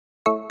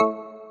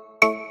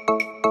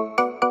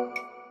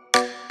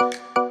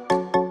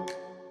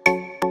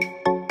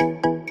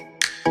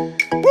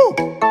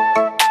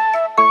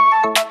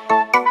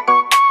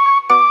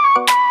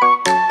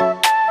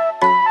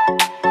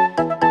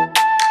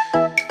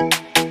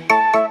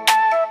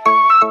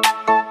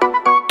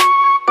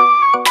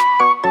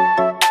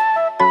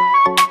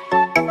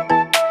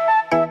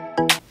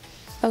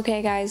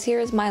guys,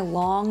 here is my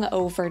long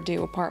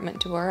overdue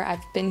apartment tour.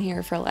 I've been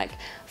here for like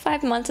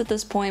 5 months at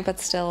this point, but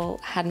still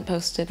hadn't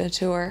posted a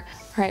tour.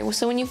 All right,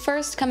 so when you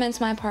first come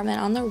into my apartment,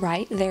 on the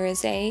right, there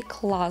is a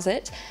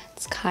closet.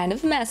 It's kind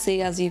of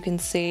messy, as you can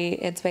see.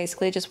 It's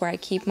basically just where I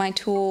keep my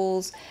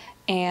tools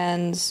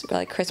and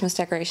like Christmas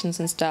decorations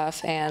and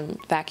stuff, and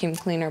vacuum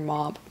cleaner,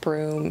 mop,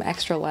 broom,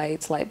 extra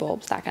lights, light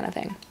bulbs, that kind of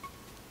thing.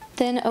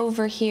 Then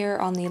over here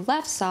on the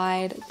left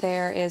side,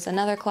 there is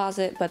another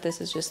closet, but this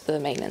is just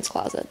the maintenance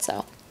closet,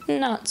 so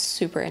not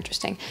super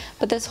interesting.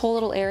 But this whole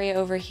little area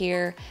over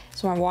here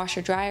is where my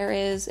washer dryer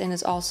is, and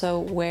is also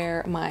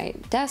where my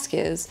desk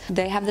is.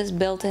 They have this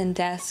built-in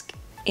desk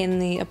in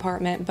the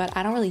apartment, but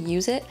I don't really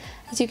use it.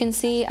 As you can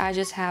see, I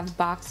just have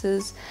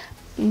boxes.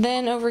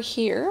 Then over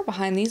here,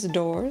 behind these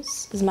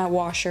doors, is my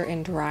washer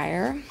and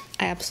dryer.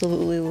 I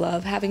absolutely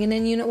love having an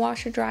in-unit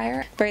washer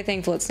dryer. Very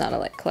thankful it's not a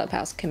like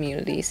clubhouse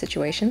community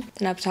situation.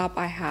 Then up top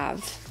I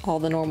have all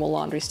the normal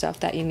laundry stuff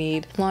that you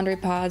need. Laundry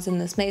pods in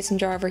this mason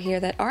jar over here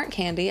that aren't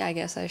candy, I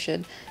guess I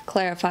should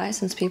clarify,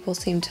 since people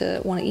seem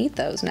to want to eat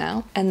those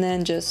now. And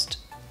then just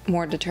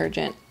more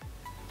detergent,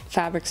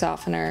 fabric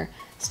softener,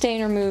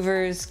 stain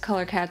removers,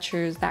 color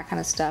catchers, that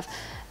kind of stuff.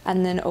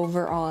 And then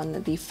over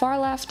on the far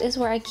left is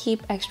where I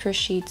keep extra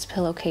sheets,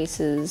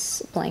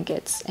 pillowcases,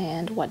 blankets,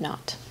 and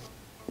whatnot.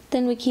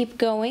 Then we keep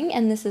going,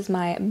 and this is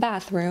my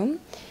bathroom.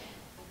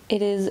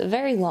 It is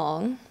very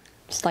long,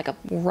 just like a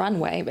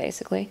runway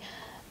basically.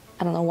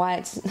 I don't know why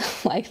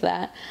it's like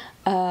that.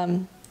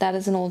 That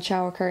is an old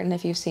shower curtain.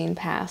 If you've seen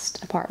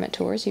past apartment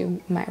tours,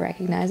 you might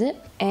recognize it.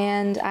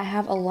 And I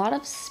have a lot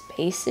of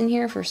space in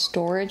here for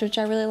storage, which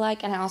I really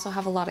like. And I also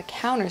have a lot of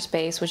counter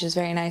space, which is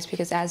very nice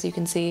because, as you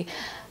can see,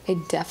 I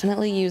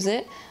definitely use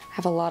it. I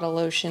have a lot of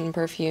lotion,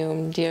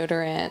 perfume,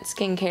 deodorant,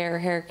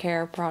 skincare, hair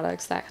care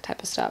products, that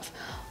type of stuff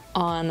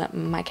on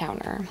my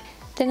counter.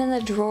 Then in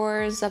the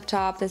drawers up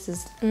top, this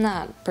is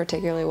not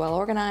particularly well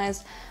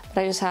organized,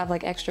 but I just have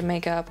like extra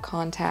makeup,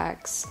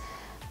 contacts,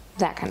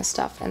 that kind of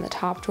stuff in the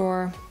top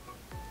drawer.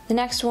 The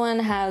next one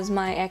has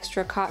my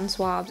extra cotton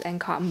swabs and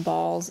cotton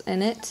balls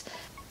in it,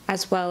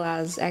 as well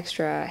as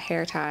extra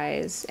hair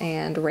ties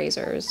and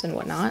razors and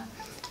whatnot.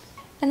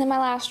 And then my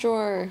last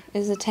drawer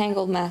is a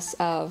tangled mess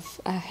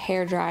of a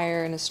hair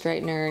dryer and a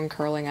straightener and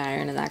curling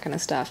iron and that kind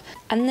of stuff.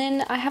 And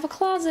then I have a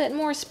closet and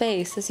more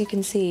space, as you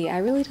can see. I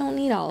really don't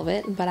need all of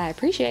it, but I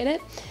appreciate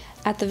it.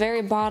 At the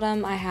very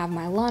bottom, I have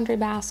my laundry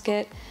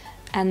basket,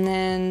 and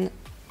then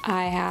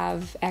I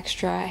have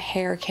extra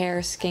hair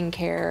care,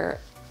 skincare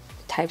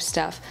type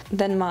stuff.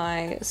 Then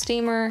my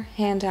steamer,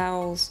 hand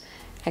towels,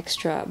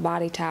 extra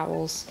body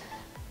towels,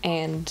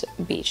 and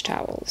beach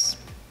towels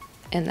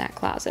in that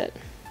closet.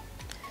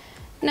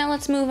 Now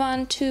let's move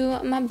on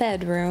to my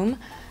bedroom.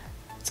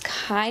 It's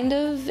kind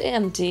of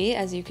empty,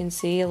 as you can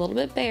see, a little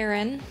bit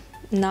barren.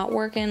 Not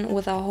working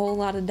with a whole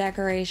lot of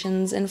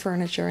decorations and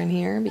furniture in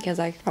here because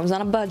I was on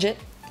a budget.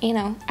 You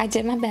know, I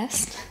did my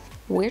best.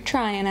 We're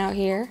trying out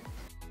here.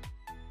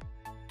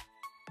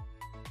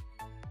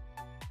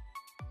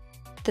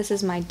 This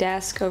is my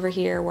desk over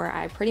here where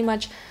I pretty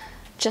much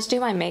just do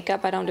my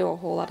makeup. I don't do a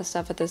whole lot of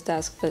stuff at this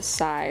desk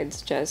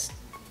besides just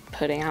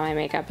putting on my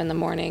makeup in the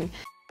morning.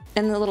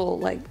 And the little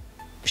like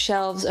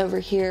shelves over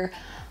here,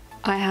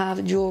 I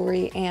have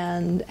jewelry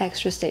and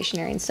extra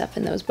stationery and stuff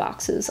in those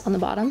boxes on the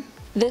bottom.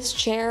 This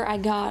chair I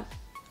got,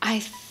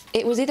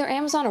 it was either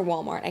Amazon or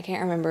Walmart. I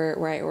can't remember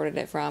where I ordered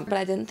it from, but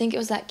I didn't think it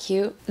was that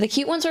cute. The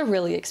cute ones are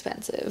really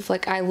expensive.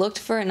 Like, I looked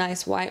for a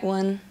nice white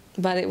one,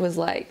 but it was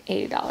like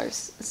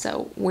 $80,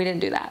 so we didn't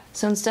do that.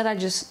 So instead I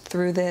just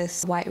threw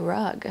this white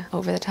rug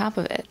over the top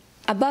of it.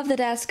 Above the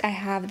desk I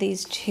have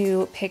these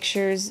two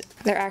pictures.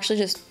 They're actually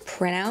just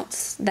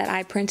printouts that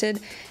I printed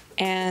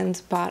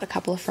and bought a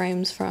couple of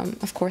frames from,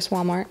 of course,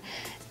 Walmart,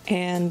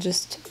 and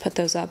just put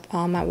those up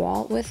on my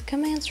wall with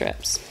command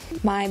strips.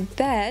 My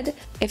bed,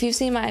 if you've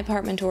seen my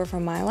apartment tour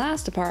from my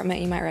last apartment,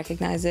 you might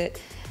recognize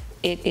it.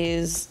 It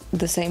is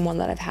the same one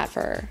that I've had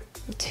for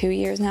 2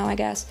 years now, I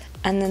guess.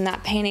 And then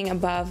that painting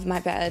above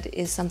my bed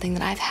is something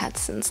that I've had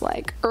since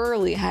like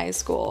early high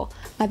school.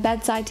 My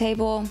bedside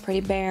table,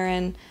 pretty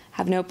barren.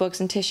 Have notebooks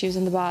and tissues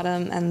in the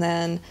bottom, and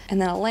then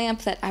a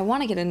lamp that I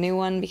want to get a new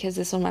one because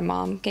this one my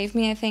mom gave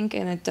me, I think,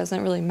 and it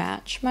doesn't really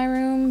match my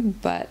room,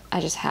 but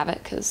I just have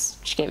it because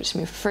she gave it to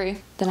me for free.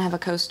 Then I have a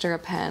coaster, a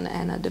pen,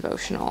 and a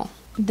devotional.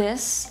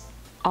 This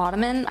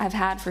ottoman I've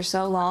had for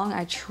so long,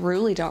 I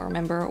truly don't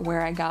remember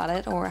where I got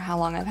it or how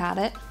long I've had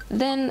it.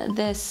 Then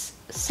this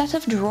set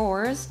of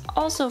drawers,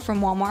 also from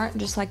Walmart,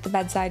 just like the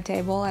bedside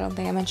table, I don't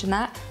think I mentioned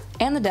that.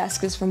 And the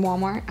desk is from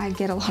Walmart. I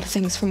get a lot of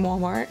things from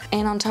Walmart.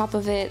 And on top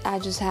of it, I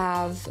just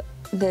have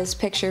this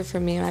picture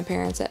from me and my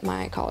parents at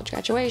my college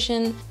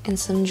graduation, and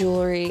some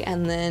jewelry,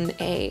 and then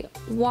a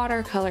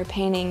watercolor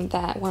painting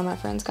that one of my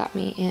friends got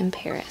me in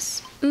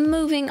Paris.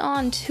 Moving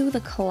on to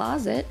the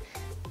closet.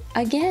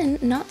 Again,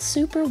 not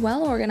super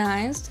well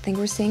organized. I think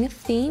we're seeing a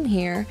theme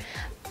here,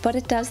 but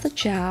it does the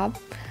job.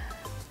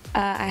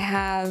 I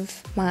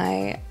have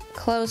my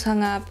clothes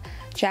hung up,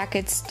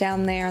 jackets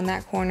down there in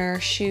that corner,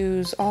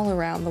 shoes all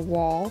around the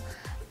wall,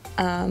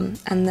 and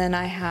then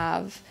I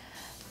have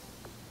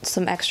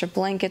some extra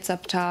blankets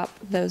up top,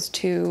 those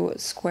 2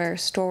 square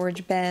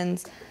storage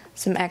bins,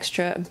 some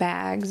extra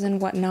bags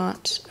and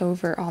whatnot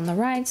over on the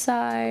right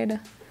side.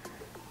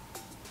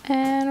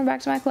 And we're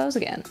back to my clothes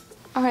again.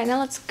 All right, now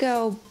let's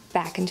go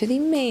back into the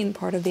main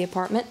part of the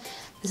apartment.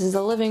 This is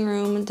the living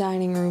room,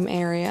 dining room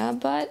area,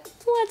 but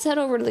let's head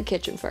over to the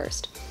kitchen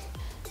first.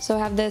 So I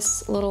have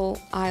this little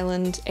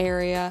island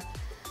area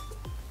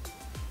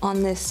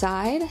on this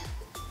side,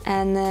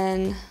 and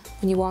then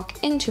when you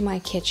walk into my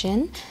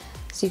kitchen,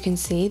 so you can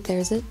see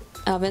there's an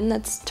oven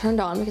that's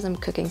turned on because I'm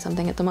cooking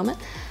something at the moment,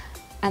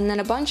 and then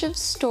a bunch of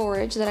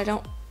storage that I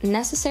don't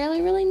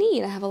necessarily really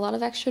need. I have a lot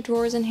of extra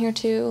drawers in here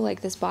too,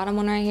 like this bottom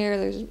one right here,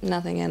 there's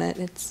nothing in it,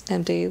 it's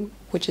empty,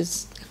 which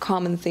is a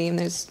common theme.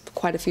 There's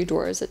quite a few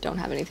drawers that don't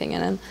have anything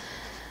in them.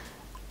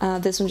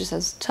 This one just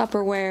has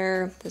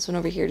Tupperware. This one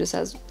over here just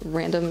has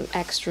random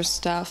extra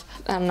stuff.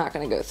 I'm not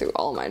gonna go through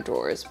all my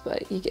drawers,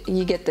 but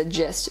you get the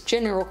gist.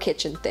 General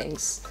kitchen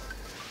things.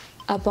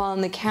 Up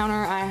on the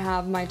counter, I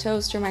have my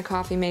toaster, my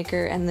coffee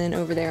maker, and then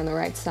over there on the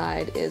right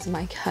side is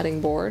my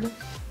cutting board.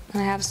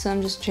 And I have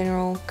some just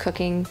general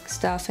cooking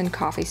stuff and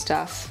coffee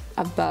stuff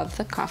above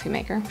the coffee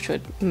maker, which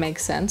would make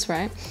sense,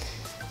 right?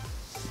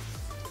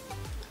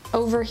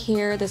 Over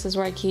here, this is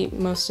where I keep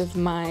most of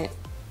my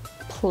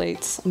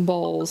plates,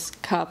 bowls,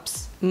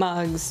 cups,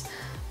 mugs,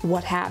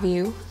 what have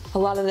you. A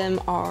lot of them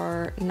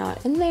are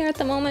not in there at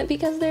the moment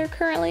because they're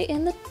currently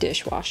in the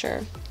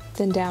dishwasher.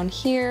 Then down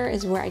here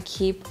is where I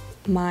keep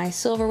my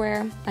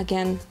silverware.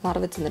 Again, a lot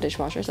of it's in the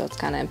dishwasher, so it's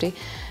kind of empty.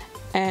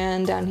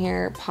 And down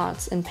here,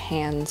 pots and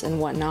pans and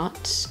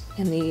whatnot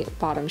in the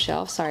bottom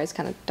shelf. Sorry, it's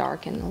kind of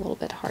dark and a little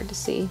bit hard to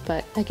see,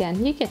 but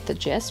again, you get the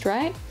gist,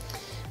 right?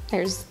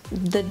 There's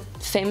the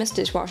famous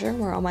dishwasher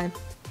where all my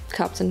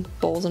cups and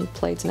bowls and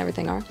plates and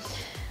everything are.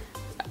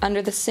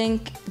 Under the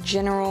sink,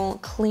 general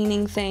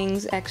cleaning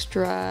things,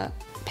 extra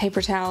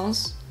paper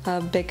towels,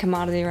 a big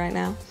commodity right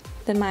now.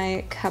 Then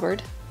my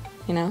cupboard,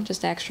 you know,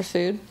 just extra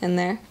food in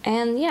there.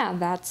 And yeah,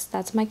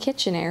 that's my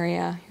kitchen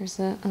area. Here's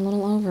a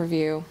little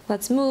overview.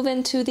 Let's move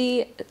into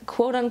the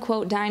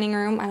quote-unquote dining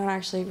room. I don't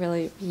actually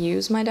really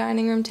use my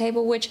dining room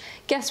table, which,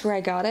 guess where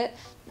I got it?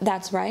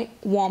 That's right,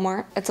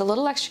 Walmart. It's a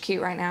little extra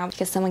cute right now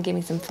because someone gave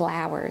me some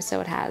flowers, so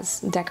it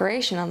has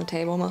decoration on the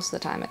table. Most of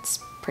the time it's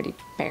pretty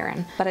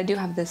barren. But I do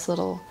have this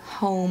little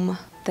home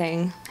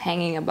thing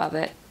hanging above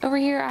it. Over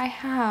here I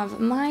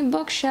have my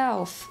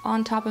bookshelf.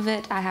 On top of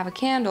it I have a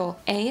candle,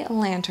 a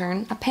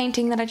lantern, a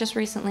painting that I just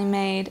recently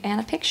made,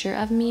 and a picture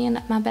of me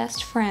and my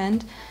best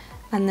friend.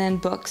 And then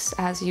books,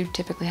 as you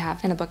typically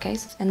have in a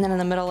bookcase. And then in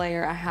the middle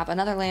layer, I have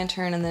another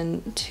lantern and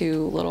then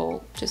 2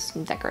 little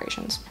just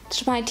decorations.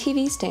 It's my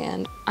TV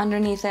stand.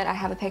 Underneath it, I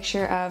have a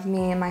picture of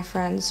me and my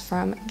friends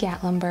from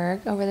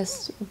Gatlinburg over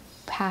this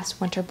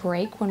past winter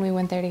break when we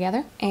went there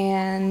together.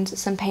 And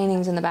some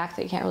paintings in the back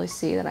that you can't really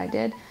see that I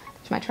did.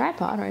 There's my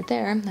tripod right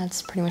there.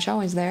 That's pretty much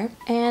always there.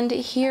 And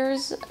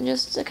here's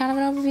just a kind of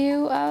an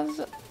overview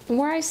of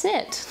where I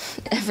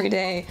sit every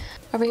day.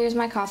 Over here's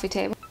my coffee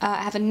table. I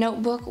have a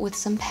notebook with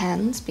some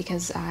pens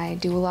because I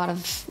do a lot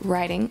of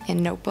writing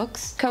in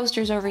notebooks.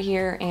 Coasters over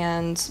here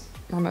and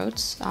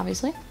remotes,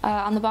 obviously.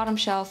 On the bottom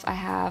shelf, I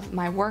have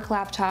my work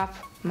laptop,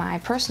 my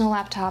personal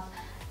laptop,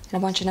 and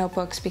a bunch of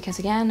notebooks because,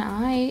 again,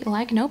 I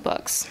like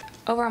notebooks.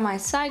 Over on my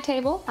side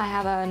table, I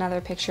have another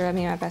picture of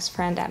me and my best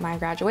friend at my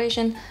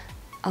graduation,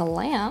 a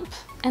lamp,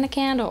 and a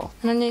candle.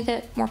 Underneath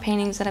it, more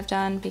paintings that I've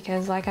done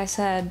because, like I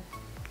said,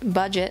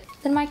 budget.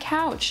 Then my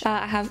couch.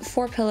 I have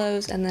 4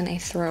 pillows and then a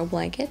throw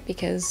blanket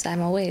because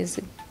I'm always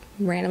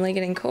randomly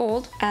getting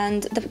cold.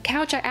 And the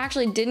couch I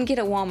actually didn't get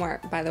at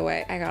Walmart, by the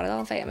way. I got it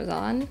off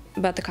Amazon,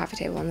 but the coffee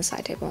table and the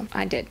side table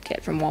I did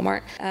get from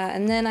Walmart.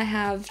 And then I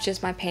have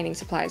just my painting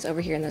supplies over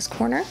here in this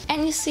corner.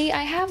 And you see,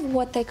 I have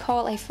what they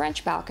call a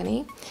French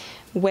balcony,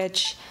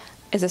 which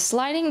is a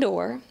sliding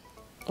door,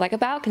 like a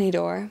balcony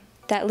door,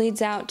 that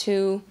leads out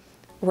to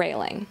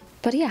railing.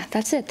 But yeah,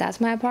 that's it. That's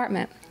my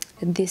apartment.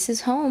 This is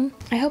home.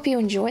 I hope you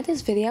enjoyed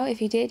this video.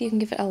 If you did, you can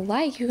give it a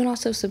like. You can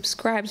also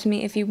subscribe to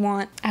me if you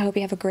want. I hope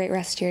you have a great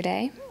rest of your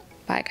day.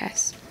 Bye,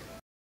 guys.